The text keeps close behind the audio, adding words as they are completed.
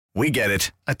We get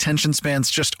it. Attention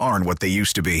spans just aren't what they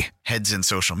used to be. Heads in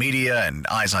social media and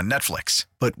eyes on Netflix.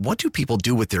 But what do people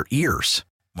do with their ears?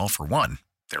 Well, for one,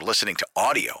 they're listening to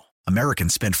audio.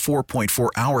 Americans spend 4.4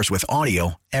 hours with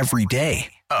audio every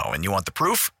day. Oh, and you want the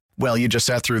proof? Well, you just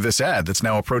sat through this ad that's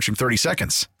now approaching 30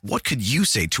 seconds. What could you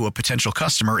say to a potential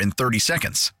customer in 30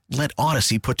 seconds? Let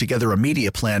Odyssey put together a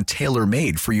media plan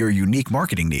tailor-made for your unique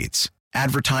marketing needs.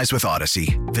 Advertise with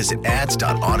Odyssey. Visit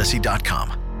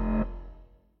ads.odyssey.com.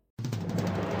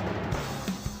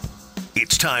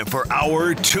 It's time for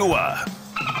our Tua.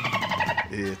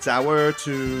 It's our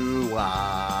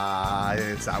Tua.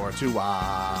 It's our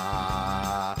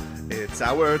Tua. It's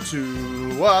our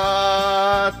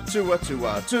Tua. Tua,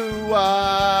 Tua, Tua.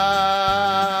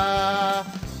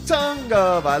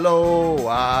 Tonga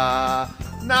Vailoa.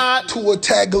 Not Tua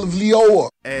Tagovailoa.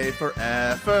 A for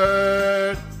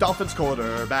effort. Dolphins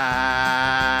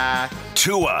quarterback.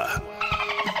 Tua.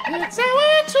 It's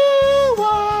our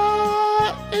Tua.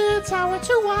 It's our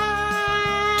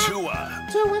Tua. Tua.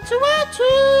 Tua, Tua,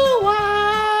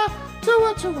 Tua.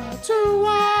 Tua, Tua,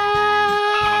 Tua.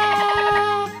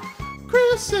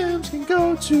 Chris Sims can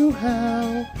go to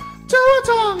hell. Tua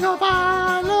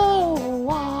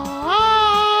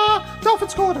Tagovailoa.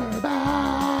 Dolphins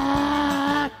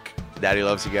quarterback. Daddy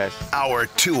loves you guys. Our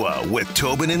Tua with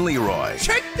Tobin and Leroy.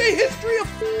 Check the history of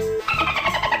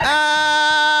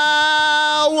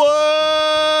Hour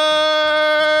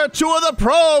two of the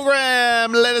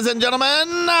program, ladies and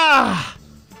gentlemen.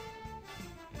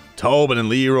 Tobin and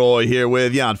Leroy here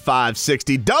with you on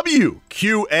 560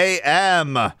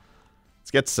 WQAM.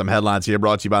 Let's get to some headlines here,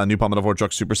 brought to you by the new Palmetto Ford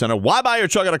Truck Supercenter. Why buy your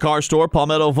truck at a car store?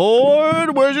 Palmetto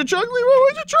Ford. Where's your truck, Leroy?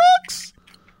 Where's your trucks?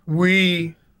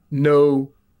 We know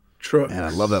trucks. Man, I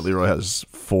love that Leroy has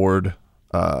Ford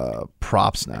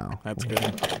props now. That's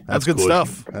good. That's good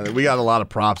stuff. We got a lot of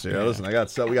props here. Yeah. Listen, we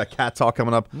got Cat Talk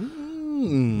coming up.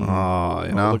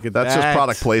 Look at that's that. Just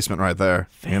product placement right there.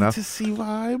 Fantasy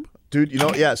vibe. Dude,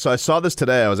 yeah, so I saw this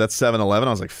today. I was at 7-Eleven.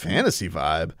 I was like, fantasy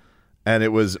vibe. And it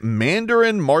was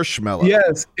Mandarin marshmallow.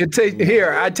 Yes, it tastes.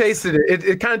 Here, I tasted it.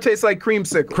 It kind of tastes like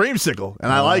creamsicle. Creamsicle,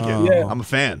 and I like it. Yeah. I'm a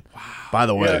fan. Wow. By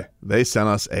the way, they sent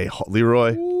us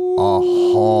Leroy, a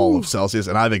haul of Celsius,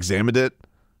 and I've examined it.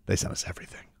 They sent us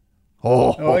everything.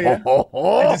 Oh yeah.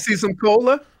 Did you see some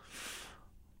cola?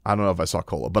 I don't know if I saw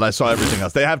cola, but I saw everything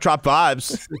else. They have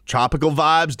tropical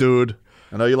vibes, dude.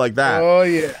 I know you like that. Oh,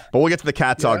 yeah. But we'll get to the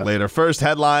Cat Talk later. First,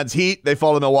 headlines. Heat, they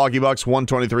fall to Milwaukee Bucks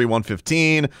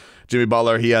 123-115. Jimmy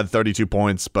Butler, he had 32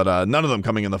 points, but none of them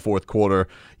coming in the fourth quarter.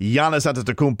 Giannis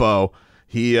Antetokounmpo,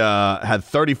 he had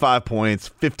 35 points,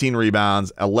 15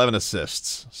 rebounds, 11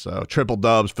 assists. So triple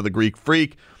dubs for the Greek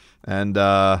Freak. And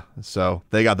so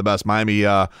they got the best. Miami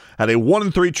had a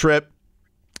 1-3 trip.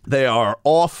 They are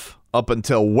off up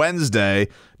until Wednesday.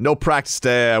 No practice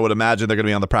day. I would imagine they're going to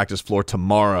be on the practice floor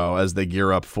tomorrow as they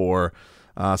gear up for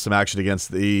some action against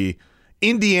the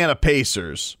Indiana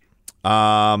Pacers.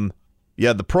 You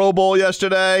had the Pro Bowl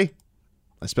yesterday.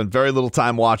 I spent very little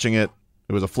time watching it.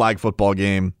 It was a flag football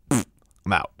game.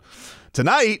 I'm out.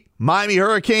 Tonight, Miami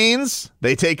Hurricanes,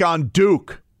 they take on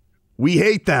Duke. We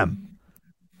hate them.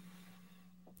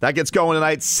 That gets going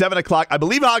tonight, 7 o'clock. I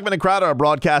believe Hogman and Crowder are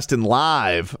broadcasting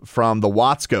live from the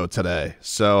Watsco today.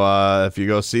 So if you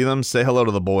go see them, say hello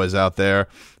to the boys out there.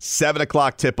 7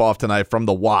 o'clock tip-off tonight from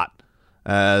the Watt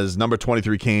as number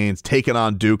 23 Canes taking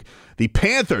on Duke. The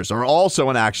Panthers are also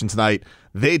in action tonight.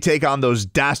 They take on those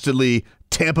dastardly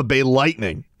Tampa Bay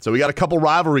Lightning. So we got a couple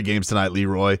rivalry games tonight,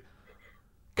 Leroy.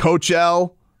 Coach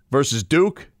L versus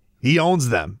Duke. He owns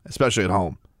them, especially at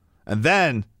home. And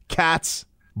then Cats,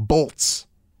 Bolts.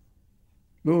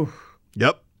 Ooh.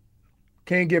 Yep.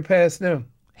 Can't get past them.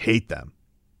 Hate them.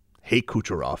 Hate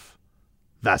Kucherov.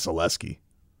 Vasilevsky.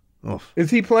 Oof.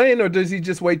 Is he playing or does he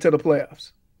just wait till the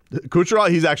playoffs? Kucherov,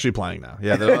 he's actually playing now.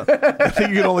 Yeah, I think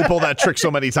you can only pull that trick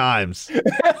so many times.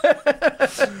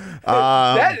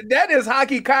 That is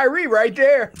hockey Kyrie right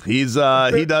there. He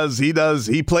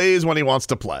plays when he wants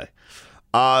to play.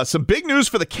 Some big news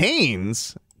for the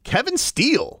Canes. Kevin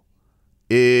Steele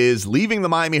is leaving the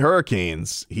Miami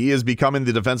Hurricanes. He is becoming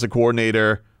the defensive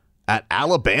coordinator at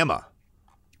Alabama.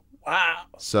 Wow.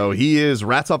 So he is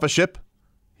rats off a ship.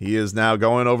 He is now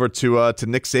going over to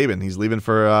Nick Saban. He's leaving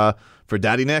for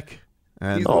Daddy Nick.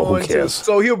 And who cares?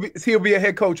 So he'll be a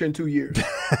head coach in 2 years.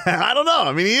 I don't know.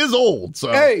 I mean, he is old.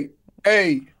 So Hey,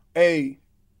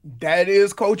 that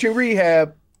is coaching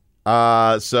rehab.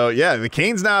 So yeah, the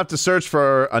Canes now have to search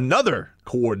for another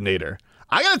coordinator.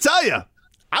 I gotta tell you,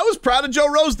 I was proud of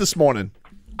Joe Rose this morning.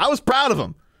 I was proud of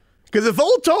him because if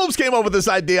old Tobes came up with this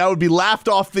idea, I would be laughed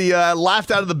out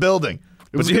of the building.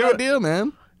 It was a good idea,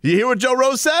 man. You hear what Joe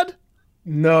Rose said?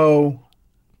 No.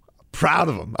 Proud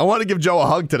of him. I wanted to give Joe a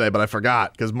hug today, but I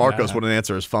forgot because Marcos wouldn't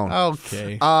answer his phone.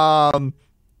 Okay.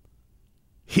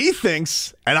 He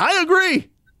thinks, and I agree,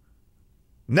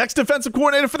 next defensive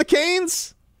coordinator for the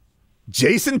Canes,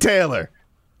 Jason Taylor.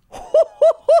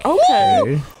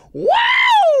 Okay. Wow!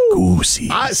 Goosey.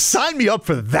 Sign me up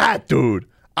for that, dude.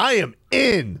 I am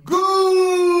in.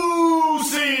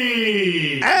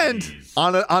 Goosey! And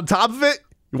on top of it,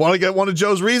 you want to get one of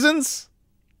Joe's reasons?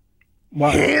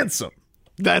 Why? Handsome.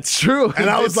 That's true. And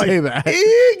I was like, that.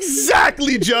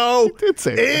 exactly, Joe. did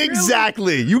say that.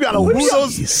 Exactly. You gotta woo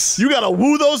those. You gotta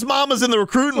woo those mamas in the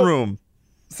recruiting room.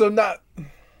 So not.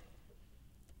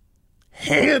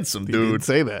 Handsome, He dude. did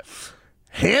say that.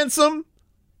 Handsome.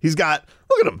 He's got.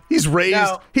 Look at him. He's raised.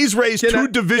 Now, he's raised can two I-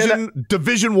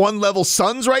 Division I level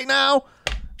sons right now.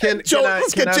 Joe,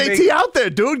 let's get JT make, out there,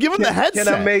 dude. Give him the headset.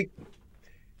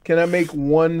 Can I make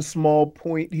one small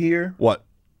point here? What?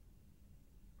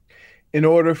 In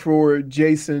order for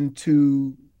Jason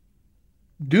to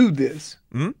do this,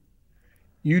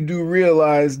 you do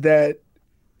realize that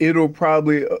it'll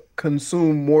probably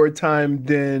consume more time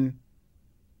than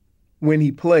when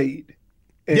he played.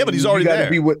 And Yeah, but he's already you gotta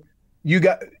there. Be what you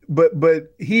got,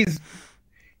 but he's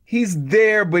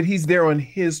there, but he's there on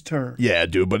his terms. Yeah,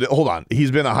 dude. But hold on.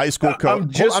 He's been a high school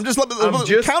coach. I'm just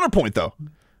counterpoint though.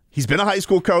 He's been a high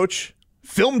school coach,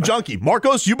 film junkie.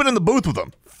 Marcos, you've been in the booth with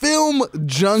him. Film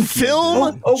junkie.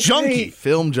 Film Okay. junkie.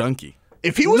 Film junkie.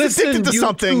 If he was addicted to you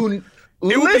something, two-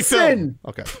 it would be film. listen,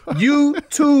 Okay. you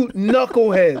two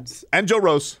knuckleheads And Joe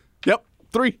Rose. Yep.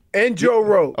 3. and Joe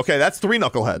Rose. Okay, that's 3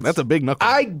 knuckleheads. That's a big knuckle.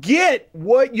 I get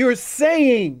what you're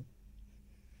saying.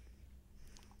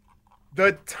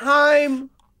 The time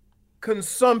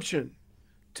consumption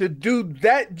to do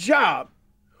that job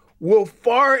will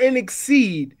far and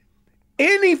exceed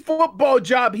any football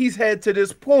job he's had to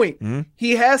this point.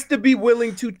 He has to be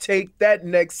willing to take that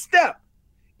next step.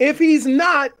 If he's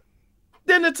not,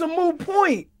 then it's a moot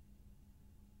point.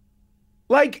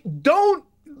 Don't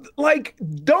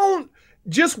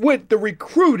just with the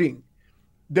recruiting,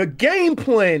 the game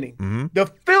planning, the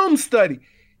film study,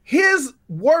 his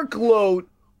workload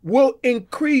will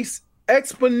increase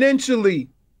exponentially.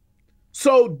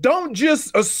 So don't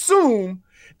just assume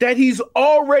that he's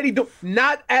already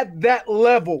not at that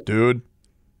level. Dude.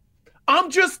 I'm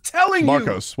just telling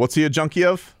Marcos, what's he a junkie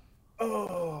of?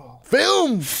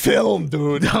 Film,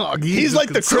 dude. Dog, He's like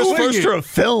the Chris Verster of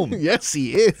film. Yes,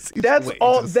 he is. He's That's way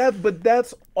all just- but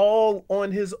that's all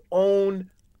on his own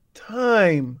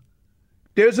time.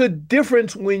 There's a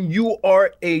difference when you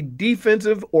are a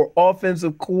defensive or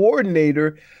offensive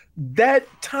coordinator. That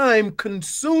time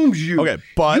consumes you. Okay,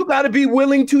 but- you got to be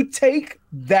willing to take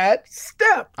that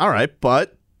step. All right,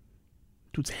 but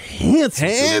dude's handsome.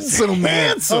 Handsome, man.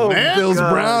 Handsome, Oh, man. Those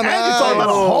God. brown And eyes. you're talking about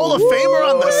a Hall of Famer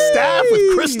on the staff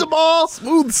with Cristobal.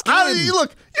 Smooth skin.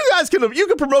 Look, you guys can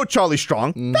promote Charlie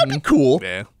Strong. That'd be cool.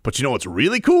 Yeah. But you know what's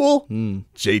really cool?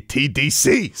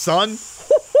 JTDC, son.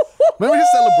 Remember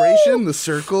his celebration? The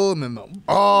circle and then the...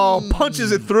 Oh,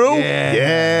 punches it through.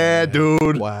 Yeah,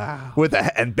 dude. Wow.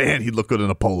 And man, he'd look good in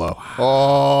a polo.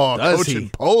 Oh, Does coaching he?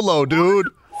 polo, dude.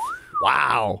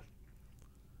 Wow.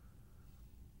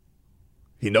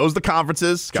 He knows the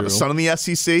conferences. Got a True. son in the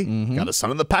SEC. Got a son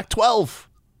in the Pac-12.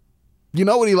 You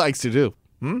know what he likes to do?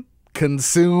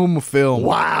 Consume film.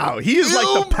 Wow, he is like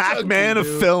Film the Pac-Man junkie,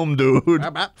 of dude. film, dude.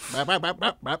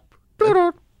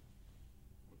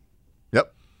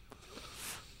 Yep.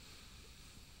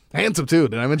 Handsome, too.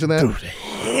 Did I mention that? Dude,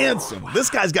 handsome. This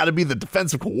guy's got to be the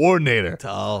defensive coordinator.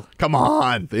 Tall. Come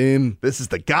on. Thin. This is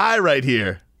the guy right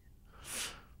here.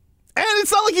 And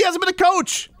it's not like he hasn't been a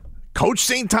coach. Coach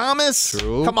St. Thomas.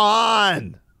 True. Come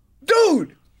on.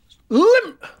 Dude,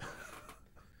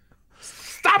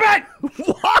 stop it.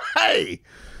 Why?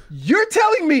 You're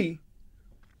telling me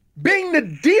being the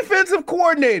defensive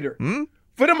coordinator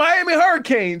for the Miami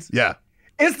Hurricanes Yeah.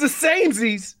 is the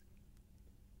samesies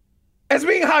as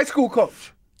being a high school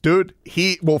coach. Dude,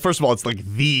 well, first of all, it's like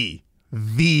the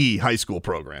high school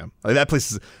program. Like that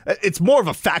place it's more of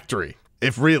a factory,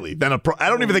 if really, than a I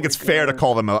don't even think it's fair to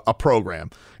call them a program.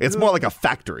 It's more like a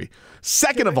factory.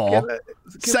 Second of all,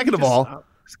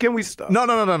 Can we stop?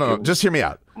 no. Just hear me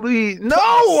out. Please. No!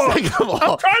 Second of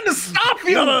all, I'm trying to stop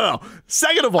you. No.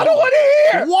 Second of all, I don't want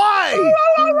to hear.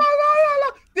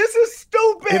 Why? This is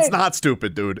stupid. It's not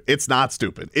stupid, dude. It's not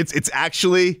stupid.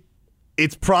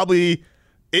 It's probably,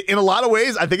 in a lot of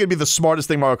ways, I think it'd be the smartest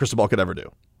thing Mario Cristobal could ever do.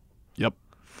 Yep.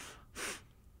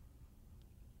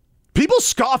 People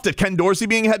scoffed at Ken Dorsey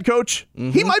being head coach.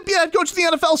 He might be a head coach of the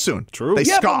NFL soon. True. They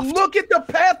Yeah, scoffed. but look at the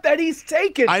path that he's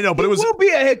taken. I know, but he it was- will be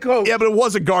a head coach. Yeah, but it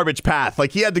was a garbage path.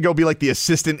 Like, he had to go be like the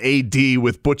assistant AD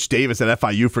with Butch Davis at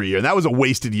FIU for a year, and that was a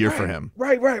wasted year for him.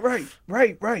 Right.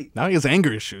 Now he has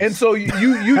anger issues. And so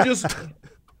you just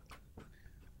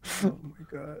oh my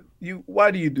God.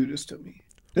 Why do you do this to me?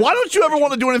 Why don't you ever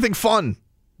want to do anything fun?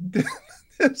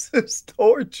 This is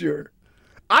torture.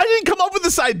 I didn't come up with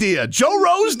this idea. Joe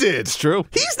Rose did. It's true.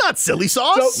 He's not silly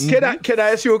sauce. So can I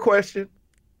ask you a question?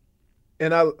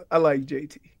 And I like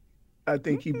JT. I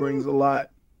think he brings a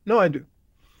lot. No, I do.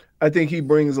 I think he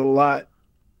brings a lot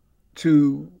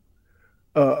to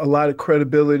a lot of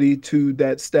credibility to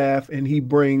that staff, and he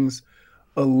brings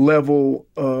a level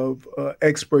of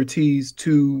expertise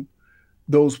to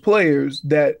those players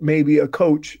that maybe a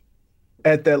coach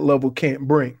at that level can't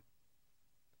bring.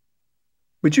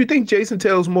 But you think Jason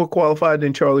Taylor's more qualified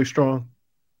than Charlie Strong?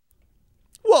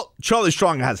 Well, Charlie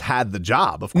Strong has had the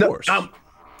job, of course.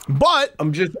 But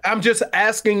I'm just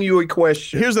asking you a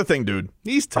question. here's the thing, dude.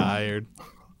 He's tired.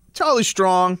 Charlie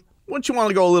Strong, wouldn't you want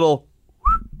to go a little...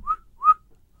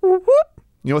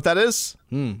 You know what that is?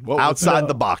 What was Outside that?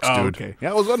 the box, Oh, dude. okay.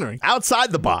 Yeah, I was wondering.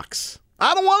 Outside the box.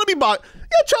 I don't want to be boxed.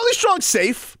 Yeah, Charlie Strong's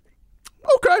safe.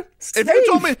 Okay. Safe?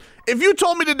 If you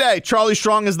told me today Charlie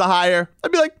Strong is the hire,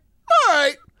 I'd be like, all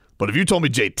right. But if you told me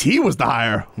JT was the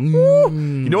hire, you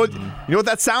know what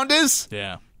that sound is?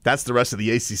 Yeah. That's the rest of the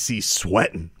ACC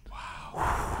sweating.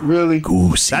 Really?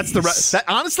 Goosey. That's the rest.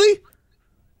 Honestly,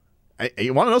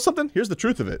 you want to know something? Here's the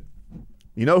truth of it.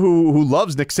 You know who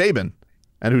loves Nick Saban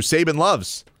and who Saban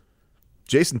loves?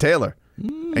 Jason Taylor.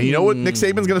 And you know what Nick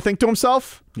Saban's going to think to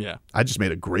himself? Yeah. I just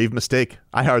made a grave mistake.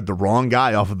 I hired the wrong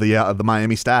guy off of the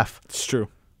Miami staff. It's true.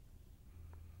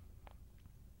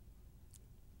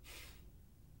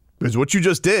 Because what you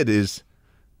just did is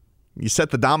you set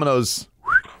the domino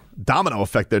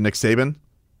effect there, Nick Saban.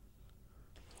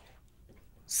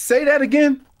 Say that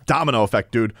again? Domino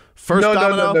effect, dude. First No.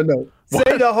 domino.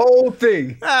 Say the whole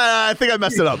thing. I think I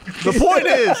messed it up. The point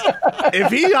is,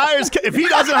 if he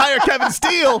doesn't hire Kevin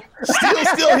Steele, Steele's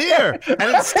still here.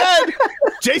 And instead,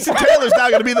 Jason Taylor's now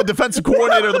going to be the defensive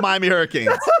coordinator of the Miami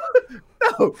Hurricanes.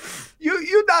 No,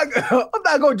 you're not. I'm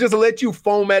not gonna just let you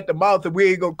foam at the mouth, and we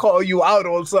ain't gonna call you out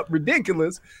on something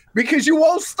ridiculous because you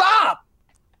won't stop.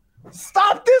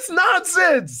 Stop this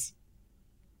nonsense.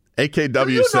 AKW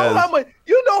You says, know how much.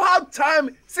 You know how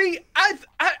time. See,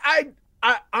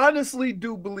 I honestly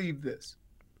do believe this.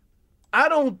 I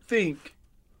don't think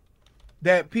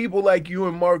that people like you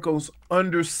and Marcos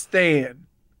understand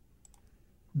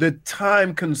the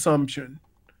time consumption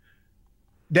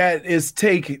that is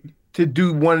taken to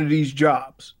do one of these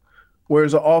jobs,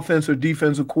 whereas an offense or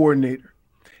defensive coordinator.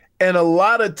 And a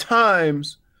lot of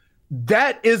times,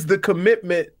 that is the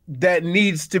commitment that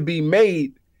needs to be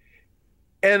made.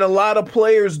 And a lot of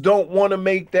players don't want to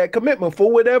make that commitment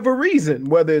for whatever reason,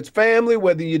 whether it's family,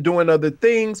 whether you're doing other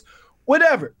things,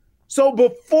 whatever. So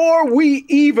before we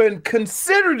even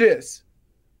consider this,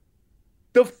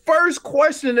 the first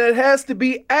question that has to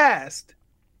be asked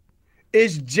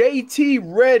is JT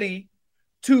ready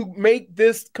to make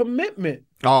this commitment?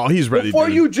 oh, he's ready, Before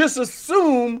dude. you just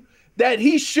assume that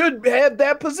he should have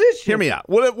that position. Hear me out.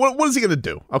 What is he going to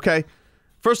do? Okay.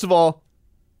 First of all,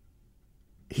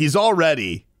 he's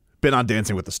already been on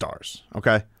Dancing with the Stars.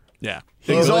 Okay. Yeah.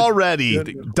 He's already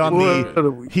done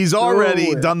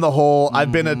the whole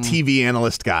I've been a TV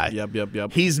analyst guy.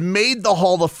 Yep. He's made the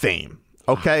Hall of Fame.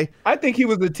 Okay. I think he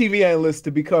was the TV analyst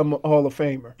to become a Hall of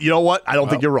Famer. You know what? I don't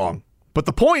think you're wrong. But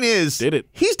the point is, Did it.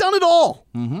 he's done it all.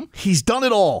 He's done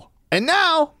it all. And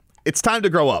now it's time to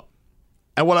grow up.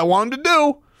 And what I want him to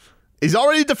do, he's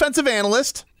already a defensive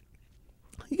analyst.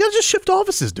 You got to just shift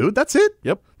offices, dude. That's it.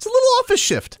 Yep. It's a little office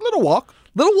shift. Little walk.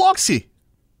 Little walksy.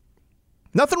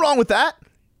 Nothing wrong with that.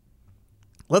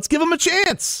 Let's give him a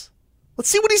chance. Let's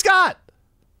see what he's got.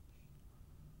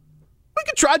 We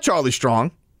could try Charlie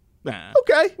Strong. Nah.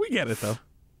 Okay. We get it, though.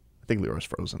 I think Leroy's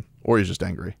frozen. Or he's just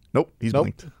angry. Nope, he's Nope.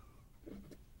 blinked.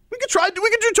 We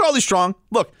could do Charlie Strong.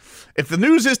 Look, if the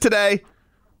news is today,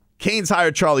 Canes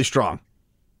hired Charlie Strong,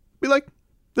 be like,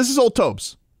 this is old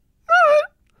Tobes. All right.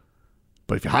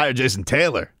 But if you hire Jason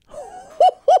Taylor,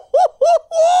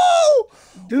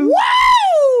 Dude,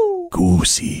 wow!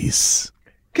 Goosies.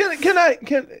 can I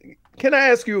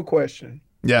ask you a question?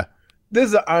 Yeah. This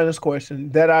is an honest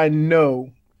question that I know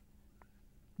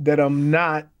that I'm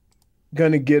not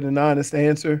gonna get an honest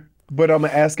answer, but I'm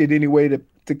gonna ask it anyway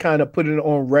to kind of put it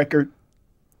on record.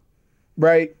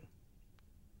 Right?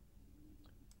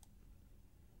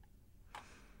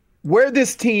 Where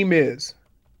this team is,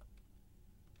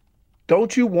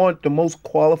 don't you want the most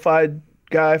qualified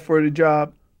guy for the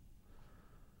job?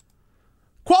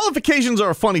 Qualifications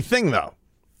are a funny thing, though.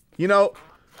 You know,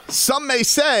 some may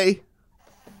say,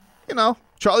 you know,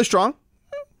 Charlie Strong,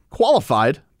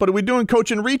 qualified, but are we doing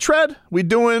coach and retread? We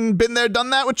doing been there,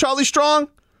 done that with Charlie Strong?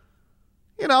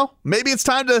 You know, maybe it's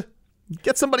time to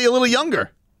get somebody a little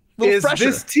younger, a little fresher.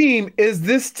 Is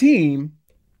this team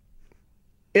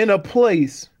in a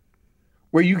place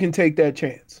where you can take that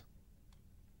chance?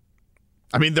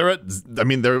 I mean, they were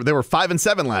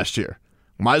 5-7 last year.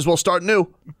 Might as well start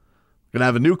new. Gonna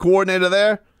have a new coordinator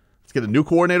there. Let's get a new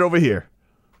coordinator over here.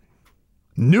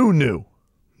 New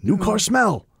car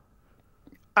smell.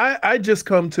 I just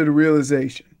come to the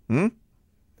realization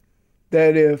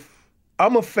that if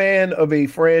I'm a fan of a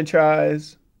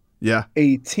franchise,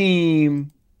 a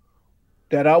team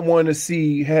that I want to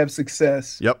see have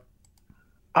success, yep,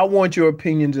 I want your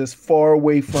opinions as far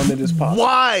away from it as possible.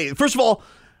 Why? First of all,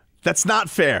 that's not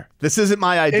fair. This isn't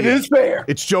my idea. It is fair.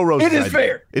 It's Joe Rose's idea. It is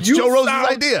fair. It's Joe Rose's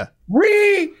idea.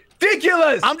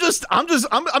 Ridiculous. I'm just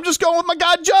going with my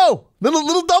guy Joe.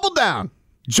 Little double down.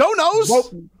 Joe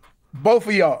knows. Both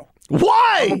of y'all.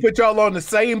 Why? I'm gonna put y'all on the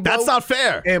same boat. That's not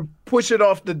fair. And push it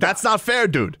off the dock. That's not fair,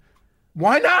 dude.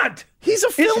 Why not? He's a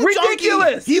film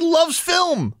ridiculous. junkie. He loves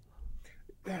film.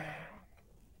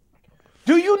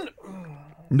 Do you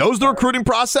knows the recruiting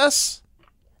process?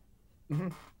 Mm-hmm.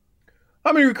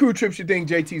 How many recruit trips you think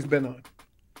JT's been on?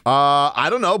 I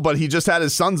don't know, but he just had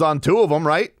his sons on 2 of them,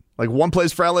 right? Like one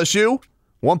plays for LSU,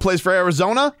 one plays for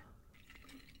Arizona.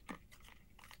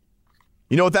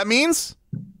 You know what that means?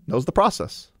 Knows the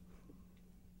process.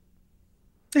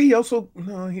 He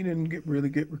didn't really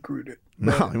get recruited.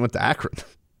 No, he went to Akron.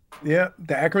 Yeah,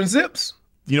 the Akron Zips.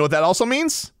 You know what that also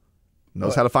means?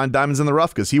 Knows how to find diamonds in the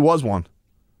rough because he was one.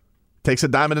 Takes a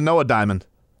diamond to know a diamond.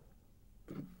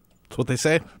 That's what they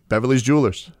say. Beverly's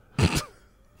Jewelers.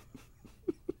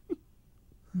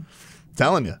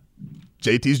 Telling you.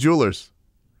 JT's Jewelers.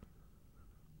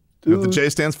 You know what the J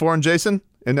stands for in Jason?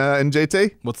 In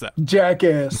JT? What's that?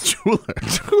 Jackass.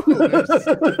 Jewelers.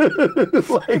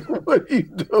 Like, what are you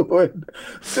doing?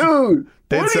 Dude,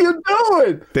 what are you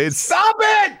doing? Stop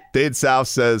it! Dade South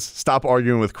says, stop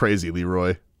arguing with crazy,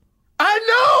 Leroy. I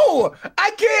know!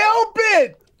 I can't help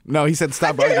it! No, he said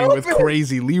stop arguing with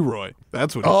crazy Leroy.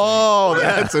 That's what he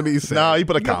said. That's what he said. No, he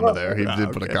put a comma there. He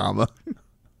did put a comma.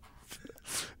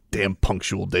 Damn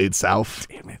punctual Dade South.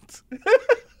 Damn it.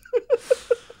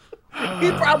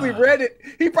 He probably read it.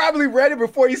 He probably read it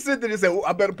before he sent it and said,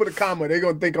 I better put a comma. They're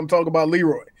going to think I'm talking about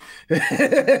Leroy.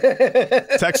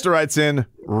 Texter writes in,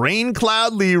 Rain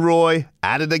Cloud Leroy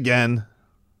at it again.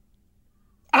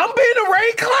 I'm being a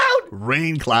rain cloud?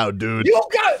 Rain Cloud, dude.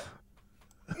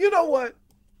 You know what?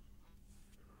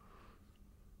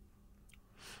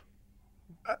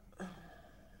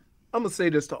 I'm going to say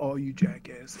this to all you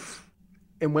jackasses.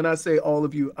 And when I say all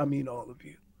of you, I mean all of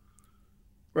you.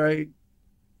 Right?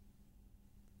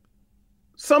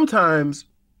 Sometimes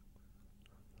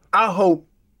I hope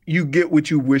you get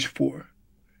what you wish for,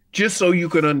 just so you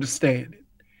can understand it.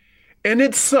 And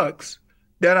it sucks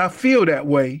that I feel that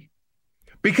way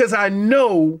because I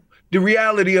know the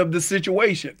reality of the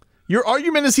situation. Your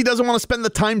argument is he doesn't want to spend the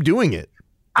time doing it.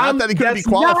 Not that he couldn't be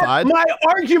qualified. Not my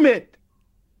argument.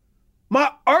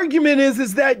 My argument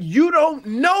is that you don't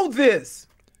know this.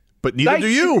 But neither do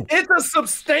you. It's a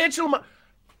substantial amount.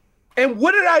 And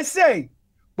what did I say?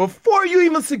 Before you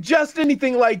even suggest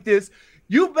anything like this,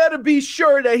 you better be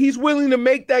sure that he's willing to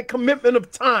make that commitment of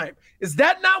time. Is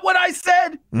that not what I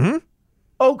said? Mm-hmm.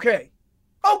 Okay.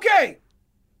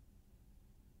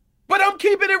 But I'm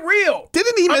keeping it real.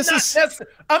 Didn't he miss his...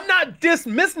 I'm not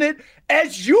dismissing it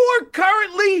as you're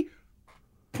currently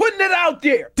putting it out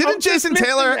there. Didn't Jason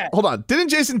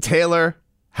Taylor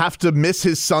have to miss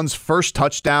his son's first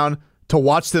touchdown to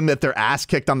watch them get their ass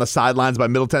kicked on the sidelines by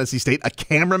Middle Tennessee State? A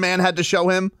cameraman had to show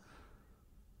him.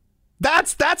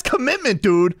 That's commitment,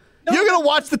 dude. No. You're going to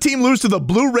watch the team lose to the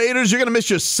Blue Raiders. You're going to miss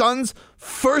your son's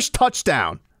first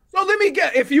touchdown. So let me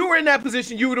get, if you were in that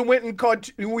position, you would have went and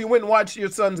watched your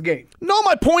son's game. No,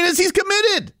 my point is he's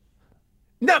committed.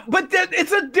 No, but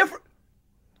it's a different,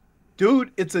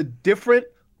 dude, it's a different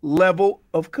level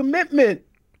of commitment.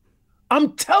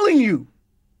 I'm telling you.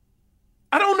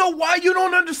 I don't know why you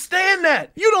don't understand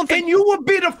that. You don't think... And you would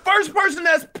be the first person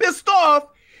that's pissed off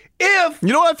if...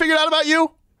 You know what I figured out about you?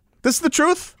 This is the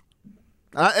truth.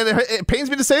 And it pains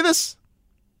me to say this.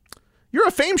 You're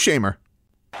a fame shamer.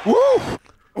 Woo!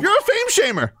 You're a fame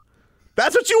shamer.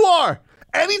 That's what you are.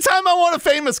 Anytime I want a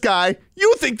famous guy,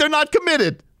 you think they're not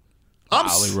committed.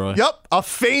 Leroy. Yep, a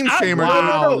fame shamer.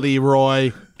 Wow,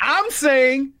 Leroy. I'm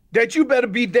saying that you better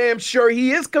be damn sure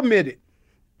he is committed.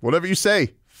 Whatever you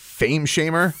say. Fame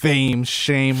shamer. Fame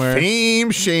shamer. Fame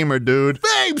shamer, dude.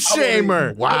 Fame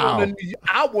shamer. Wow.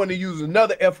 I want to use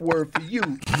another F word for you,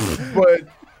 but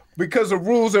because of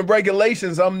rules and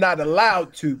regulations, I'm not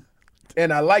allowed to.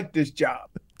 And I like this job.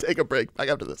 Take a break. Back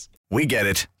after this. We get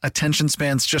it. Attention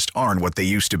spans just aren't what they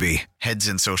used to be. Heads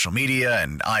in social media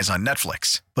and eyes on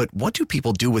Netflix. But what do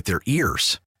people do with their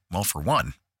ears? Well, for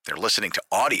one, they're listening to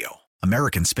audio.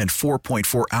 Americans spend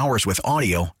 4.4 hours with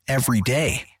audio every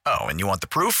day. Oh, and you want the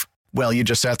proof? Well, you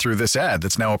just sat through this ad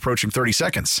that's now approaching 30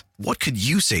 seconds. What could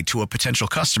you say to a potential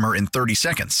customer in 30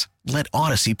 seconds? Let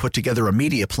Odyssey put together a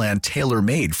media plan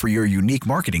tailor-made for your unique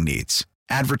marketing needs.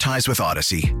 Advertise with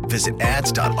Odyssey. Visit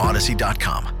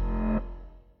ads.odyssey.com.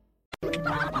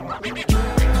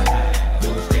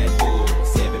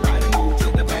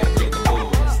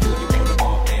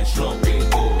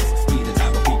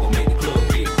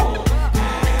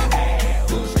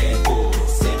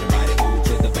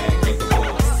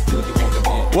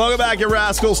 Welcome back, you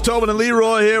rascals. Tobin and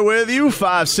Leroy here with you,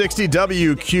 560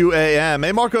 WQAM.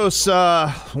 Hey, Marcos,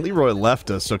 Leroy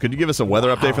left us, so could you give us a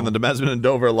weather update from the Demesman and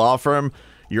Dover Law Firm?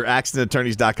 Your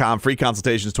accidentattorneys.com. Free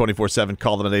consultations 24/7.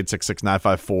 Call them at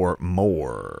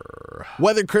 866-954-MORE.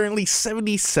 Weather currently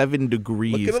 77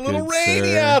 degrees. Looking a little good rainy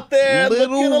sir. out there.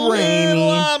 Little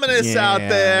rainy. Ominous out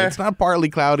there. It's not partly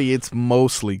cloudy. It's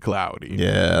mostly cloudy.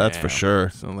 Yeah, that's for sure.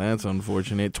 So that's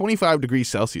unfortunate. 25 degrees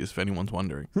Celsius, if anyone's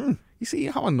wondering. You see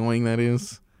how annoying that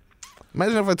is?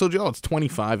 Imagine if I told you, it's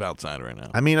 25 outside right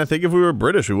now. I mean, I think if we were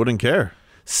British, we wouldn't care.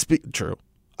 True.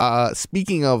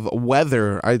 Speaking of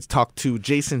weather, I talked to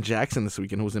Jason Jackson this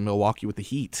weekend, who was in Milwaukee with the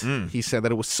Heat. He said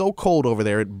that it was so cold over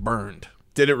there, it burned.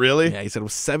 Did it really? Yeah, he said it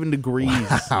was 7 degrees.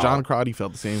 Wow. John Crotty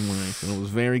felt the same way. And it was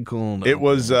very cool. It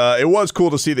was cool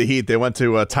to see the Heat. They went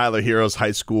to Tyler Hero's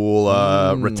high school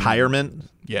retirement.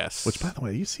 Yes. Which, by the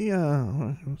way, you see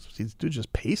these dudes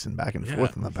just pacing back and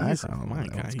forth in the background. My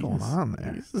God, what's going on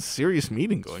there? It's a serious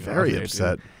meeting going on. Very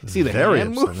upset. See the very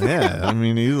hand upset. move? Yeah, I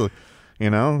mean, he's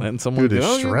letting someone dude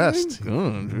go, is stressed.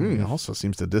 He He also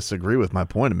seems to disagree with my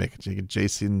point of making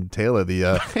Jason Taylor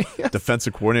the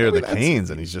defensive coordinator of the Canes,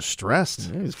 and he's just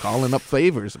stressed. Yeah, he's calling up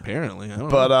favors apparently. I don't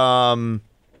But know.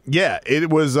 yeah, it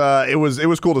was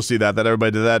cool to see that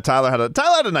everybody did that. Tyler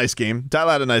had a nice game.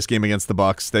 Tyler had a nice game against the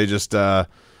Bucks. They just they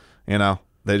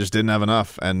just didn't have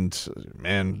enough, and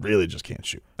man, really just can't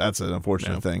shoot. That's an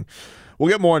unfortunate thing. We'll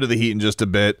get more into the Heat in just a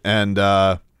bit, and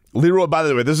Leroy. By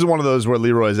the way, this is one of those where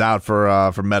Leroy's out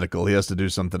for medical. He has to do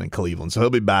something in Cleveland, so he'll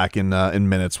be back in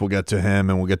minutes. We'll get to him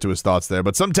and we'll get to his thoughts there.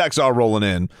 But some texts are rolling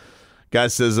in. Guy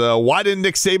says, "Why didn't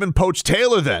Nick Saban poach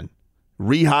Taylor then?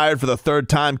 Rehired for the third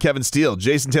time, Kevin Steele.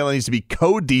 Jason Taylor needs to be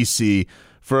co-DC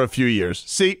for a few years."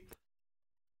 See,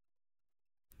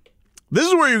 this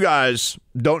is where you guys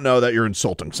don't know that you're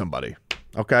insulting somebody,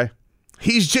 okay?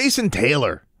 He's Jason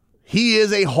Taylor. He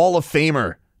is a Hall of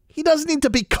Famer. He doesn't need to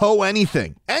be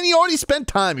co-anything. And he already spent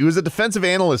time. He was a defensive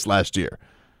analyst last year.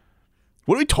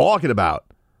 What are we talking about?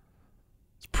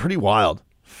 It's pretty wild.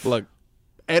 Look,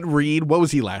 Ed Reed, what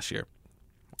was he last year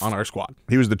on our squad?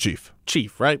 He was the chief.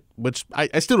 Chief, right? Which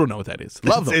I still don't know what that is.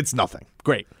 Love him. It's nothing.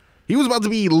 Great. He was about to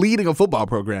be leading a football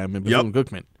program in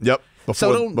Bethune-Cookman. Yep.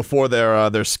 Before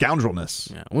their scoundrelness.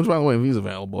 Yeah. Which, by the way, if he's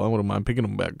available, I wouldn't mind picking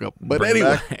him back up. But Bring him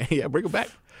anyway, back. yeah, bring him back.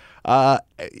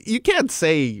 You can't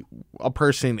say a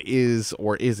person is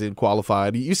or isn't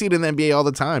qualified. You see it in the NBA all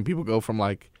the time. People go from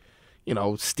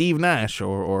Steve Nash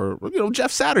or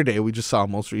Jeff Saturday, we just saw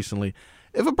most recently.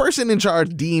 If a person in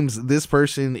charge deems this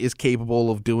person is capable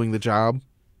of doing the job,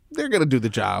 they're gonna do the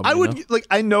job.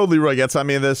 I know Leroy gets on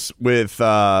me in this with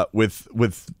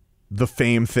the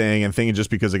fame thing and thinking just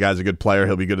because a guy's a good player,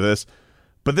 he'll be good at this.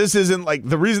 But this isn't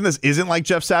the reason this isn't like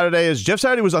Jeff Saturday is Jeff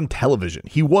Saturday was on television.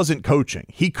 He wasn't coaching.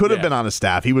 He could have been on a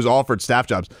staff. He was offered staff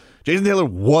jobs. Jason Taylor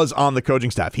was on the coaching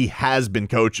staff. He has been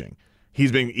coaching.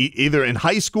 He's been either in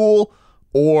high school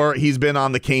or he's been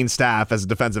on the Kane staff as a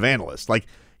defensive analyst.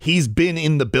 He's been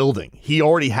in the building. He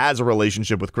already has a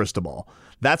relationship with Cristobal.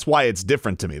 That's why it's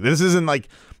different to me. This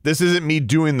isn't me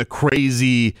doing the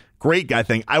crazy great guy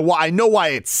thing. I know why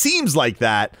it seems like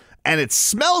that and it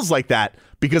smells like that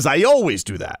because I always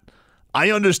do that.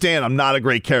 I understand I'm not a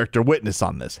great character witness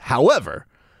on this. However,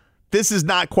 this is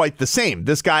not quite the same.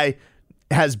 This guy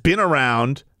has been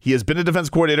around. He has been a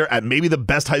defense coordinator at maybe the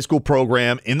best high school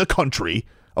program in the country.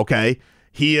 Okay.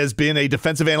 He has been a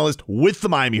defensive analyst with the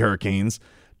Miami Hurricanes.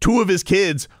 2 of his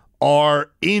kids are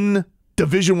in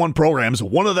Division I programs,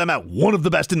 one of them at one of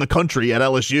the best in the country at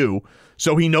LSU.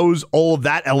 So he knows all of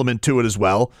that element to it as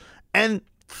well. And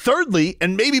thirdly,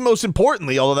 and maybe most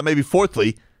importantly, although that may be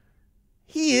fourthly,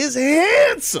 he is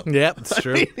handsome. Yeah, that's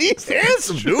true. I mean, he's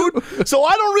handsome, dude. So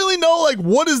I don't really know, like,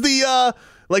 what is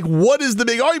the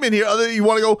big argument here? Other than you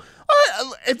want to go, all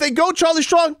right, if they go Charlie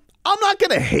Strong, I'm not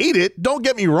going to hate it. Don't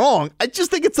get me wrong. I just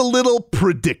think it's a little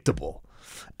predictable.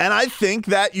 And I think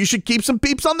that you should keep some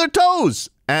peeps on their toes.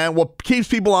 And what keeps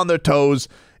people on their toes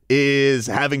is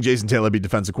having Jason Taylor be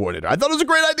defensive coordinator. I thought it was a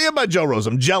great idea by Joe Rose.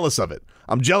 I'm jealous of it.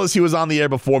 I'm jealous he was on the air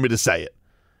before me to say it.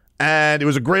 And it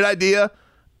was a great idea.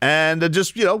 And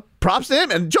just, props to him.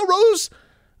 And Joe Rose,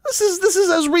 this is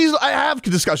as reasonable. I have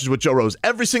discussions with Joe Rose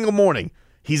every single morning.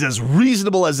 He's as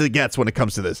reasonable as it gets when it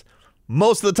comes to this.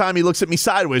 Most of the time, he looks at me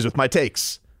sideways with my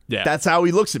takes. Yeah, that's how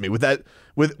he looks at me with that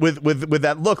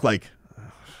look. Like,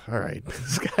 all right,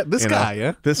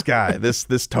 this guy,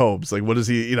 this Tobes. Like, what is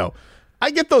he?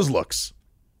 I get those looks.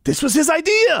 This was his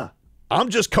idea. I'm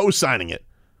just co-signing it.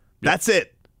 That's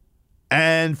it.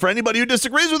 And for anybody who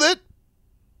disagrees with it,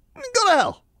 go to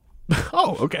hell.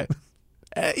 Oh, okay.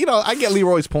 I get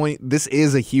Leroy's point. This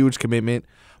is a huge commitment.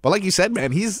 But like you said,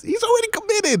 man, he's already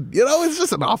committed. It's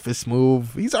just an office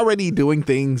move. He's already doing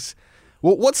things.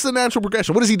 Well, what's the natural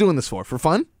progression? What is he doing this for? For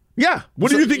fun? Yeah.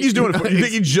 What do you think he's doing it for? You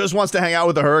think he just wants to hang out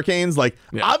with the Hurricanes? Like,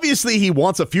 obviously he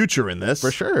wants a future in this.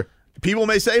 For sure. People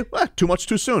may say, too much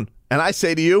too soon. And I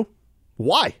say to you,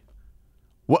 why?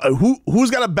 Who's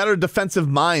got a better defensive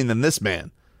mind than this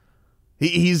man?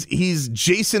 He's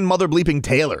Jason Mother Bleeping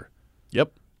Taylor.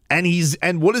 Yep.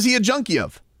 And what is he a junkie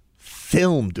of?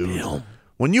 Film, dude. Film.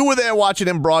 When you were there watching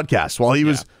him broadcast while he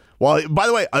was, by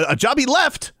the way, a job he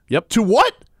left. Yep. To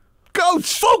what?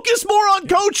 Coach. Focus more on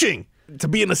coaching. To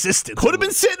be an assistant. Could have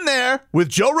been sitting there with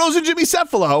Joe Rose and Jimmy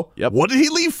Cefalo. Yep. What did he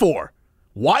leave for?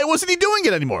 Why wasn't he doing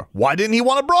it anymore? Why didn't he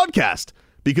want to broadcast?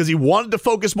 Because he wanted to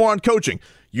focus more on coaching.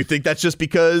 You think that's just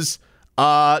because,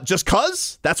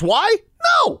 that's why?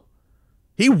 No.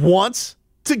 He wants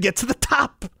to get to the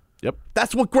top. Yep.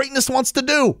 That's what greatness wants to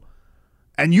do.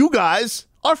 And you guys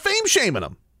are fame shaming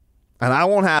him. And I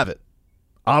won't have it.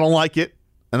 I don't like it,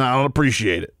 and I don't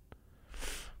appreciate it.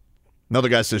 Another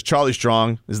guy says Charlie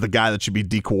Strong is the guy that should be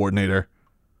D coordinator.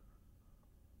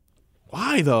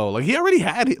 Why, though? Like, he already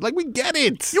had it. Like, we get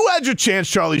it. You had your chance,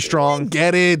 Charlie Strong.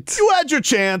 Get it. You had your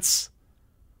chance.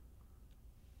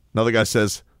 Another guy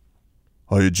says,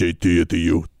 hired JT at the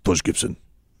U, Tush Gibson.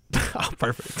 Oh,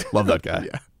 perfect. Love that guy.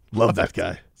 Yeah. Love that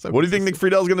guy. So what do you think Nick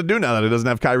Friedel's going to do now that he doesn't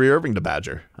have Kyrie Irving to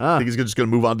badger? Think he's just going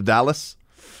to move on to Dallas?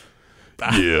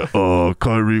 Yeah,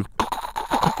 Kyrie,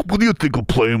 what do you think of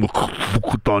playing with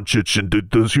Doncic? And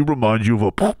does he remind you of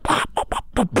a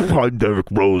prime Derrick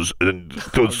Rose? And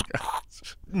does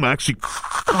Maxi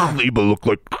Kleber look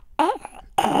like...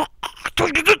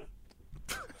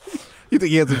 You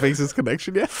think he hasn't faced his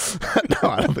connection yet? No,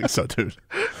 I don't think so, dude.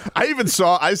 I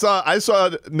saw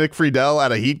Nick Friedel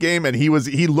at a Heat game, and he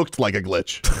looked like a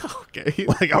glitch. Okay,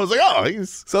 like I was like,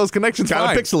 so his connection's kind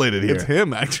fine. of pixelated here. It's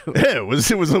him, actually. Yeah, it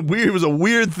was a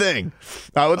weird thing.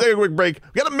 We'll take a quick break.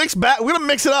 We got a mixed bag. We're gonna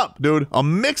mix it up, dude. A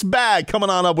mixed bag coming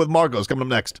on up with Marcos coming up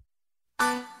next.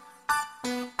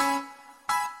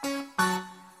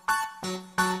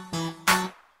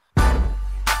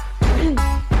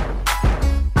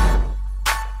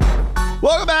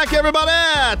 Welcome back,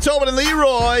 everybody. Tobin and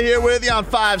Leroy here with you on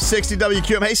 560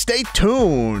 WQM. Hey, stay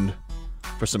tuned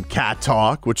for some cat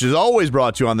talk, which is always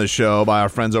brought to you on this show by our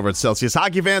friends over at Celsius.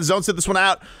 Hockey fans, don't sit this one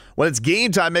out. When it's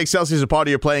game time, make Celsius a part of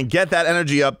your play and get that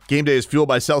energy up. Game day is fueled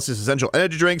by Celsius Essential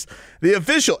Energy Drinks, the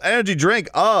official energy drink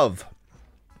of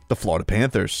the Florida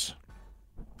Panthers.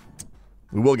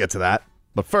 We will get to that.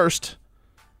 But first,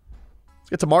 let's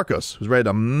get to Marcos, who's ready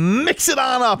to mix it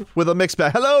on up with a mixed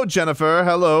bag. Hello, Jennifer.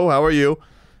 Hello. How are you?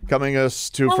 Coming us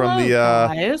to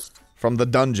from the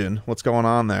dungeon. What's going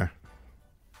on there?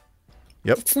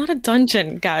 Yep. It's not a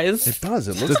dungeon, guys. It does.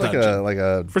 It looks like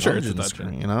a for sure. It's a dungeon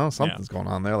dungeon. screen, something's going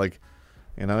on there. Like,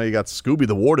 you got Scooby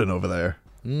the Warden over there.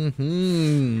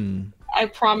 Mm-hmm. I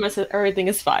promise that everything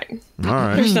is fine. All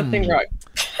right. There's nothing wrong.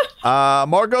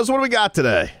 Marcos, what do we got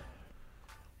today?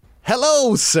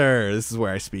 Hello, sir. This is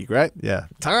where I speak, right? Yeah.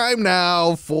 Time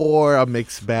now for a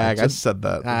mixed bag. I just said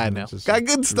that. I know. Just- Got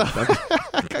good stuff.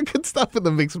 Got good stuff in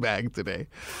the mixed bag today.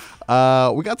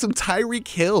 We got some Tyreek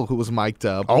Hill, who was mic'd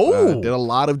up. Oh. Did a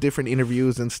lot of different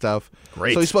interviews and stuff.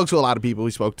 Great. So he spoke to a lot of people.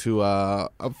 He spoke to a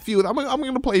few. I'm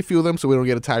going to play a few of them so we don't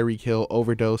get a Tyreek Hill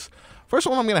overdose. First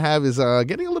one I'm going to have is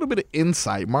getting a little bit of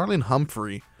insight. Marlon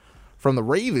Humphrey from the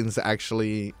Ravens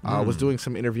actually was doing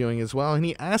some interviewing as well, and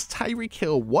he asked Tyreek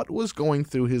Hill what was going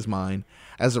through his mind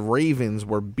as the Ravens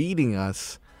were beating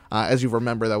us. As you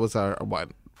remember, that was our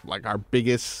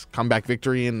biggest comeback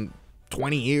victory in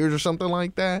 20 years or something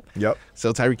like that. Yep.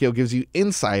 So Tyreek Hill gives you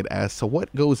insight as to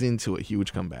what goes into a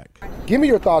huge comeback. Give me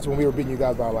your thoughts when we were beating you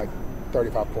guys by like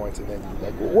 35 points, and then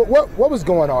like what was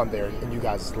going on there in you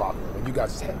guys' locker room, in you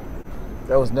guys' head?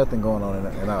 There was nothing going on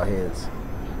in our heads.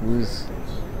 We was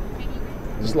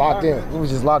just locked in. We was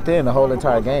just locked in the whole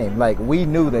entire game. Like, we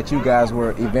knew that you guys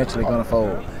were eventually going to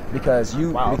fold because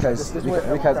now I'm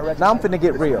finna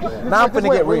get real. Now I'm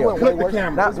finna get real. Now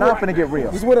I'm finna get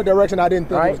real. This went a direction I didn't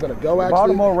think it was going to go, actually.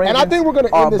 Baltimore Ravens and I think we're going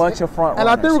to are end a this. bunch of front runners. And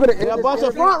I think we're going to end a bunch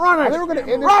of front runners. I think we're going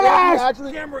to end this interview,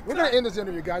 actually. We're going to end this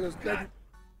interview, guys. Thank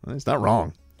you. He's not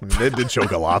wrong. I mean, they did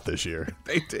choke a lot this year.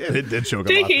 They did. They did choke a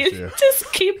Did lot this he year.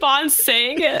 just keep on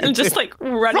saying it and just like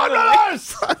running away?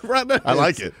 Runners! I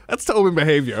like it. That's Tobin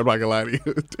behavior. I'm not gonna lie to you.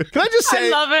 Can I just say, I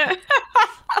love it.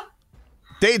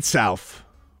 Dade South,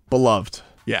 beloved.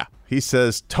 Yeah. He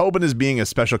says Tobin is being a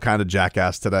special kind of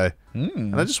jackass today,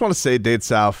 and I just want to say, Dade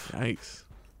South, Nice.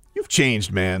 you've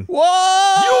changed, man.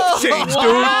 Whoa! You've changed, dude.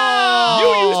 You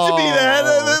used to be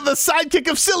the sidekick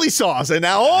of Silly Sauce, and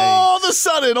now all of a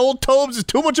sudden, old Tobes is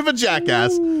too much of a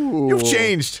jackass. You've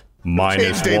changed.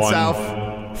 Minus Dade one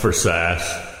South. for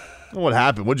Sass. What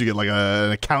happened? What'd you get? Like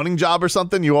an accounting job or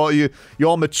something? You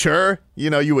all mature? You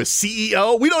know, you a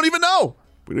CEO? We don't even know.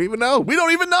 We don't even know. We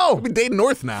don't even know. We're dating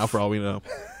North now, for all we know.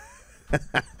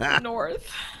 North.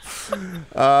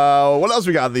 What else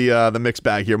we got in the mixed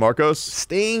bag here, Marcos?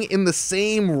 Staying in the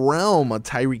same realm of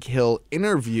Tyreek Hill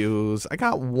interviews, I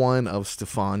got one of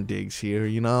Stephon Diggs here.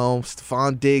 You know,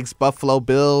 Stephon Diggs, Buffalo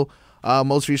Bill,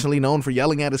 most recently known for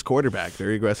yelling at his quarterback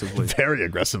very aggressively. Very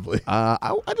aggressively.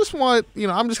 I just want,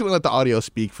 I'm just going to let the audio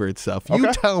speak for itself. You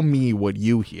Okay. tell me what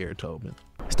you hear, Tobin.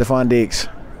 Stephon Diggs,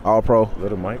 All-Pro,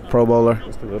 Little Mike. Pro Bowler.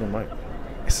 What's the Little Mike?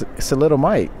 It's a little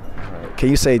Mike. Can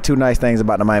you say two nice things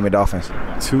about the Miami Dolphins?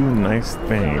 Two nice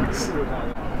things.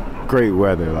 Great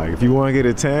weather. Like, if you want to get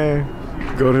a tan,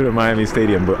 go to the Miami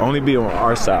Stadium, but only be on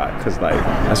our side, because, like,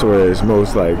 that's where it's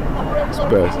most, like, it's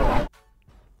best.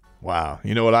 Wow.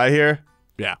 You know what I hear?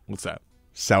 Yeah, what's that?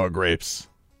 Sour grapes.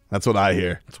 That's what I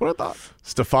hear. That's what I thought.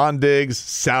 Stephon Diggs,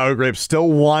 sour grapes, still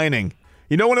whining.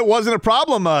 You know when it wasn't a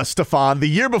problem, Stephon? The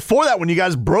year before that when you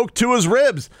guys broke Tua's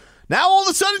ribs. Now all of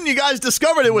a sudden you guys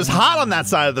discovered it was hot on that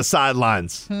side of the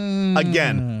sidelines.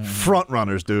 Again, front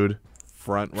runners, dude.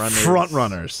 Front runners. Front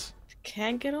runners.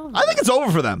 Can't get over I think it's over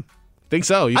for them. Think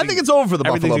so? I think it's over for the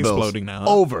Buffalo everything's Bills. exploding now. Huh?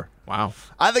 Over. Wow.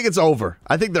 I think it's over.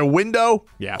 I think their window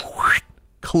Yeah.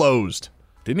 closed.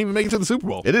 Didn't even make it to the Super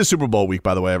Bowl. It is Super Bowl week,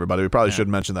 by the way, everybody. We probably should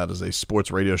mention that as a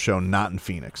sports radio show not in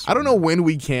Phoenix. I don't know when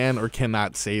we can or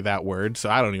cannot say that word, so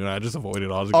I don't even know. I just avoid it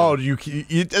all. Oh, you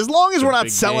as long as we're not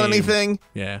big selling game. anything,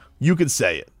 Yeah. you can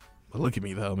say it. But look at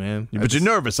me, though, man. But you're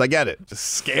nervous. I get it. just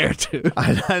scared, dude.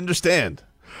 I understand.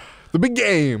 The big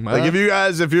game. Like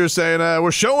huh? if you're saying we're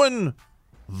showing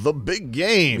the big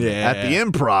game Yeah. at the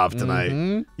Improv tonight,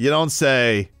 you don't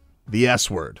say the S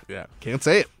word. Yeah, can't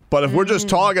say it. But if we're just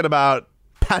talking about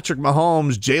Patrick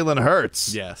Mahomes, Jalen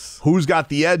Hurts, Yes. who's got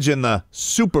the edge in the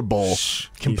Super Bowl?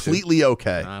 Completely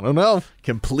okay. I don't know.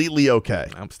 Completely okay.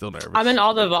 I'm still nervous. I'm in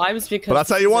all the vibes because. But I'll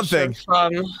tell you one this is a thing. show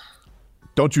From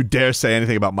Don't you dare say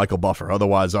anything about Michael Buffer.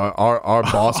 Otherwise, our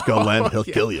boss, Glenn, he'll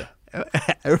kill you.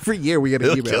 Every year we get an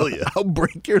He'll email. kill you. I'll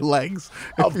break your legs.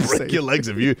 I'll if you break say your legs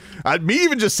if you. Me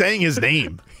even just saying his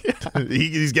name.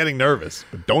 He's getting nervous.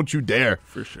 But don't you dare.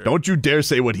 For sure. Don't you dare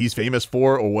say what he's famous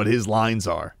for or what his lines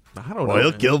are. I don't Or know.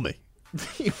 he'll man. kill me.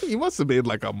 He must have been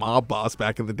like a mob boss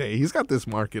back in the day. He's got this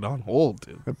market on hold,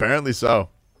 dude. Apparently so.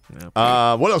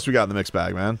 Yeah. What else we got in the mixed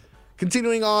bag, man?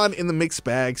 Continuing on in the mixed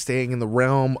bag, staying in the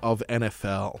realm of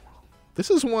NFL. This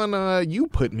is one you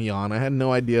put me on. I had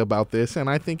no idea about this, and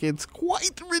I think it's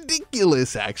quite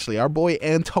ridiculous, actually. Our boy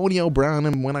Antonio Brown,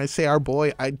 and when I say our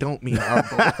boy, I don't mean our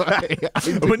boy.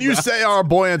 When you say our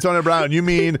boy Antonio Brown, you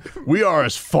mean we are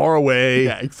as far away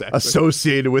Yeah, exactly.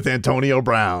 associated with Antonio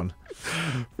Brown.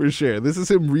 For sure. This is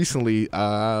him recently,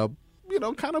 kind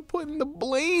of putting the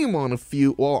blame on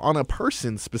on a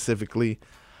person specifically.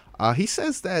 He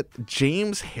says that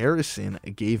James Harrison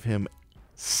gave him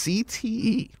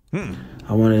CTE.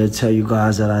 I wanted to tell you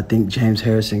guys that I think James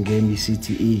Harrison gave me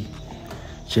CTE.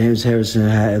 James Harrison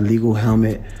had a legal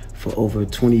helmet for over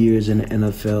 20 years in the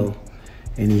NFL,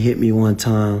 and he hit me one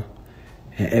time.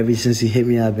 And ever since he hit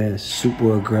me, I've been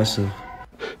super aggressive.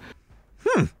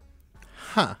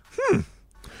 That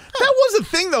was a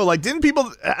thing, though. Like, didn't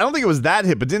people... I don't think it was that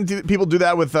hit, but didn't people do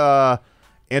that with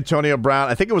Antonio Brown?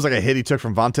 I think it was like a hit he took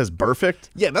from Vontaze Burfict.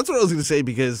 Yeah, that's what I was going to say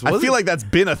because... I feel like that's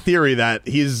been a theory that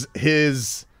his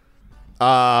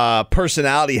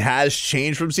personality has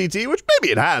changed from CTE, which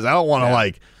maybe it has. I don't want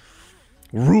to,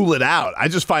 rule it out. I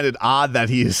just find it odd that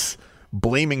he's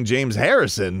blaming James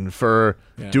Harrison for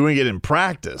doing it in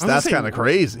practice. That's kind of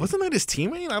crazy. Wasn't that his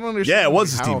teammate? I don't understand. Yeah, it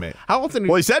was his teammate. How often?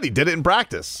 Well, he said he did it in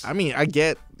practice. I mean, I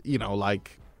get,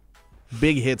 like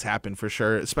big hits happen for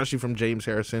sure, especially from James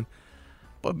Harrison.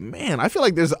 But man, I feel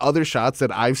like there's other shots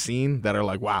that I've seen that are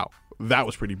like, wow, that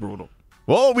was pretty brutal.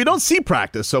 Well, we don't see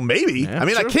practice, so maybe. Yeah, I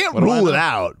mean, true. I can't What do I rule know? it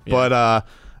out, but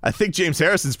I think James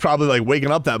Harrison's probably like waking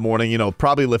up that morning,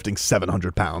 probably lifting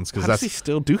 700 pounds because How does he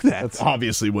still do that? That's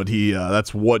obviously what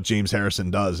that's what James Harrison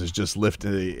does, is just lift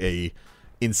a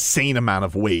insane amount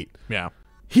of weight. Yeah.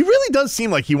 He really does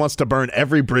seem like he wants to burn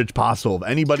every bridge possible of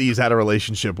anybody he's had a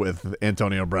relationship with,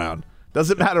 Antonio Brown.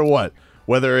 Doesn't matter what,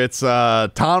 whether it's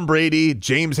Tom Brady,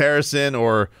 James Harrison,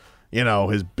 or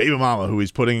his baby mama who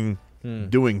he's putting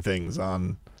doing things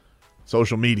on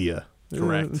social media.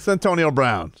 Correct. It's Antonio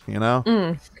Brown,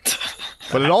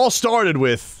 But it all started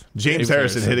with James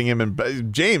Harrison hitting him.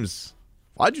 And James,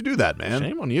 why'd you do that, man?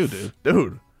 Shame on you, dude.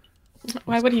 Dude.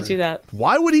 Why would he do that?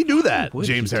 Why would he do that,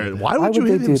 James Harrison? Why would you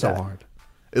hit him so hard?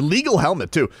 Illegal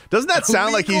helmet, too. Doesn't that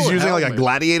sound like he's using like a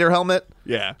gladiator helmet?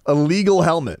 Yeah. Illegal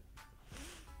helmet.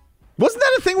 Wasn't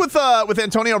that a thing with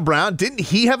Antonio Brown? Didn't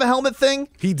he have a helmet thing?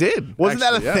 He did. Wasn't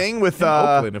actually, that a thing with in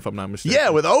Oakland, if I'm not mistaken? Yeah,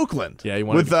 with Oakland. Yeah, he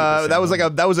wanted with to keep the same that was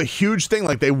helmet. that was a huge thing.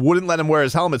 Like they wouldn't let him wear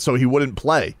his helmet, so he wouldn't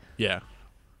play. Yeah.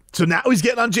 So now he's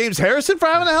getting on James Harrison for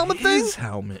having a helmet thing. His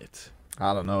helmet.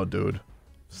 I don't know, dude.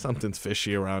 Something's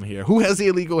fishy around here. Who has the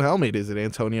illegal helmet? Is it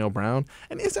Antonio Brown?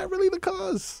 And is that really the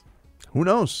cause? Who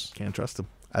knows? Can't trust him.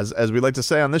 As we like to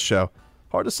say on this show,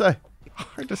 hard to say.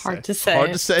 Hard to say. Hard to say.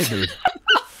 Hard to say, dude.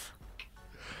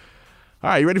 All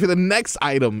right, you ready for the next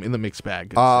item in the mixed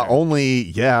bag? Only,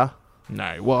 yeah. All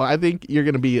right, well, I think you're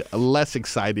going to be less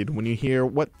excited when you hear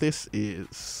what this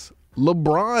is.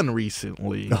 LeBron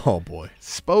recently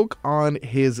spoke on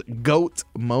his GOAT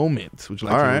moment. Would you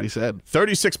like to hear what he said?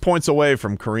 36 points away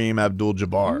from Kareem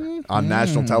Abdul-Jabbar on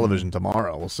national television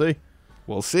tomorrow. We'll see.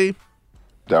 We'll see.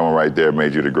 That one right there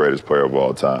made you the greatest player of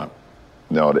all time.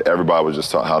 Everybody was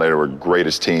just talking how they were the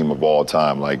greatest team of all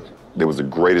time. Like, they was the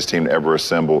greatest team ever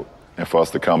assembled. And for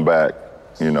us to come back,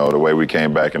 the way we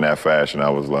came back in that fashion, I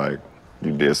was like,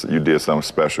 you did something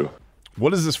special.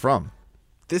 What is this from?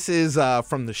 This is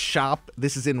from The Shop.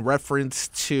 This is in reference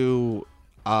to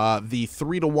the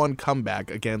 3-1 comeback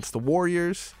against the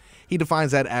Warriors. He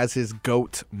defines that as his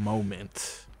GOAT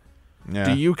moment.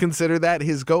 Yeah. Do you consider that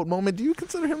his GOAT moment? Do you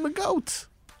consider him the GOAT?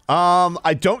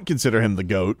 I don't consider him the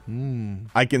GOAT.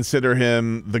 I consider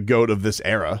him the GOAT of this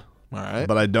era. All right.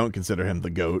 But I don't consider him the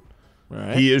GOAT.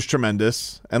 Right. He is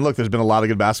tremendous. And look, there's been a lot of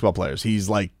good basketball players. He's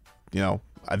like, I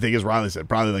think as Riley said,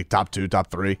 probably like top 2, top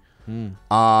 3.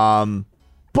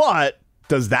 But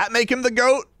does that make him the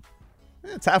GOAT?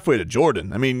 It's halfway to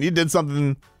Jordan. I mean, he did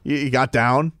something. He got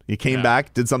down. He came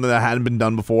back, did something that hadn't been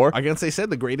done before. Against, they said,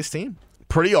 the greatest team.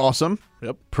 Pretty awesome.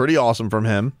 Yep. Pretty awesome from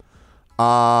him.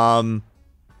 I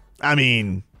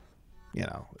mean,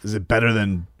 is it better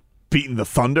than beating the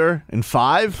Thunder in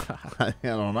 5? I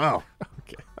don't know.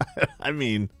 Okay. I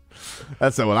mean,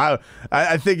 that's not what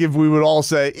I think if we would all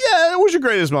say, yeah, it was your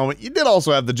greatest moment. You did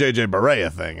also have the JJ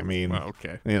Barea thing. I mean,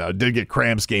 okay. Did get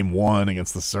cramps game 1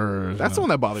 against the Spurs. That's the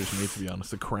one that bothers me, to be honest.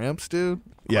 The cramps, dude.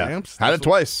 Cramps. Yeah, had it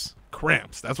twice.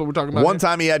 Cramps. That's what we're talking about. One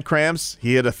time he had cramps.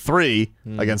 He hit a 3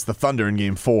 against the Thunder in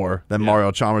game 4. Then Mario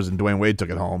Chalmers and Dwayne Wade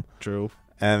took it home. True.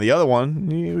 And the other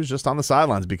one, he was just on the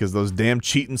sidelines because those damn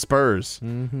cheating Spurs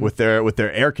with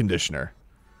their air conditioner.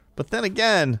 But then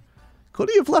again, could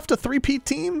he have left a 3-peat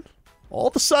team? All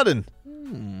of a sudden.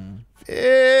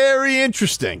 Very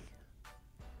interesting.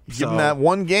 You give him that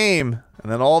one game, and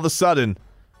then all of a sudden,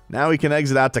 now he can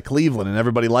exit out to Cleveland and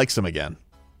everybody likes him again.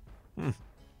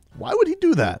 Why would he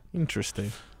do that?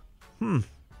 Interesting.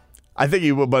 I think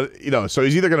he will, but so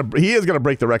he is gonna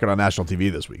break the record on national TV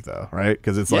this week, though, right?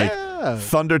 Because it's like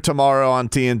Thunder tomorrow on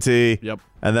TNT. Yep.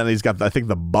 And then he's got, I think,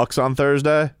 the Bucks on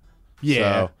Thursday.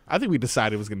 Yeah. So, I think we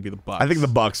decided it was going to be the Bucks. I think the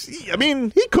Bucks. I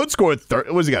mean, he could score.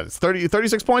 What has he got?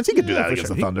 36 points. He could do that for against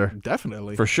sure. the Thunder,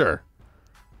 Definitely. for sure.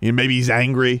 Maybe he's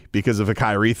angry because of a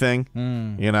Kyrie thing.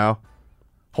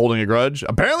 Holding a grudge.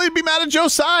 Apparently, he'd be mad at Joe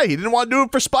Tsai. He didn't want to do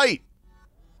it for spite.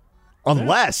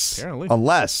 Unless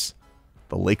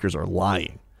the Lakers are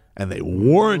lying and they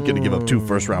weren't going to give up 2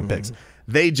 first-round picks.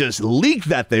 They just leaked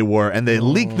that they were, and they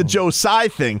leaked the Joe Tsai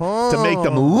thing to make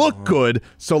them look good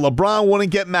so LeBron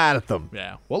wouldn't get mad at them.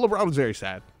 Yeah. Well, LeBron was very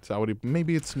sad. So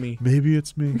maybe it's me. Maybe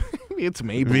it's me. Maybe it's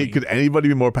me. I mean, could anybody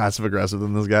be more passive-aggressive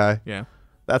than this guy? Yeah.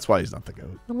 That's why he's not the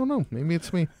GOAT. I don't know. Maybe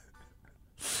it's me.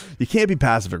 You can't be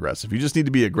passive-aggressive. You just need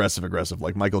to be aggressive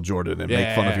like Michael Jordan and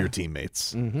make fun of your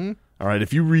teammates. Mm-hmm. All right?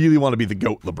 If you really want to be the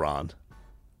GOAT, LeBron,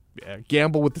 Yeah,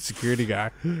 gamble with the security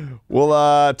guy.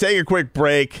 We'll take a quick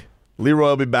break. Leroy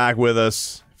will be back with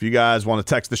us. If you guys want to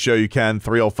text the show, you can.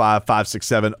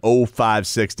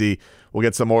 305-567-0560. We'll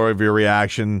get some more of your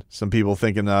reaction. Some people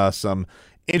thinking some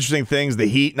interesting things. The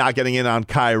Heat not getting in on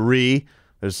Kyrie.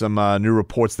 There's some new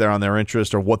reports there on their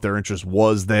interest or what their interest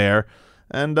was there.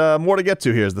 And more to get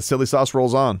to here as the Silly Sauce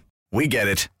rolls on. We get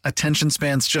it. Attention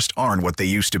spans just aren't what they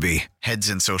used to be. Heads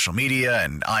in social media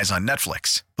and eyes on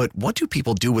Netflix. But what do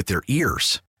people do with their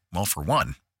ears? Well, for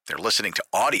one, they're listening to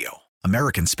audio.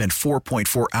 Americans spend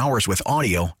 4.4 hours with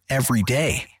audio every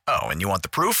day. Oh, and you want the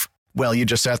proof? Well, you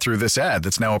just sat through this ad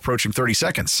that's now approaching 30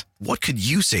 seconds. What could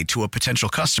you say to a potential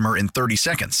customer in 30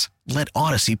 seconds? Let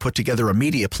Odyssey put together a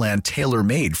media plan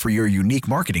tailor-made for your unique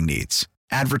marketing needs.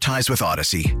 Advertise with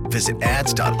Odyssey. Visit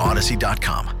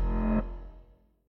ads.odyssey.com.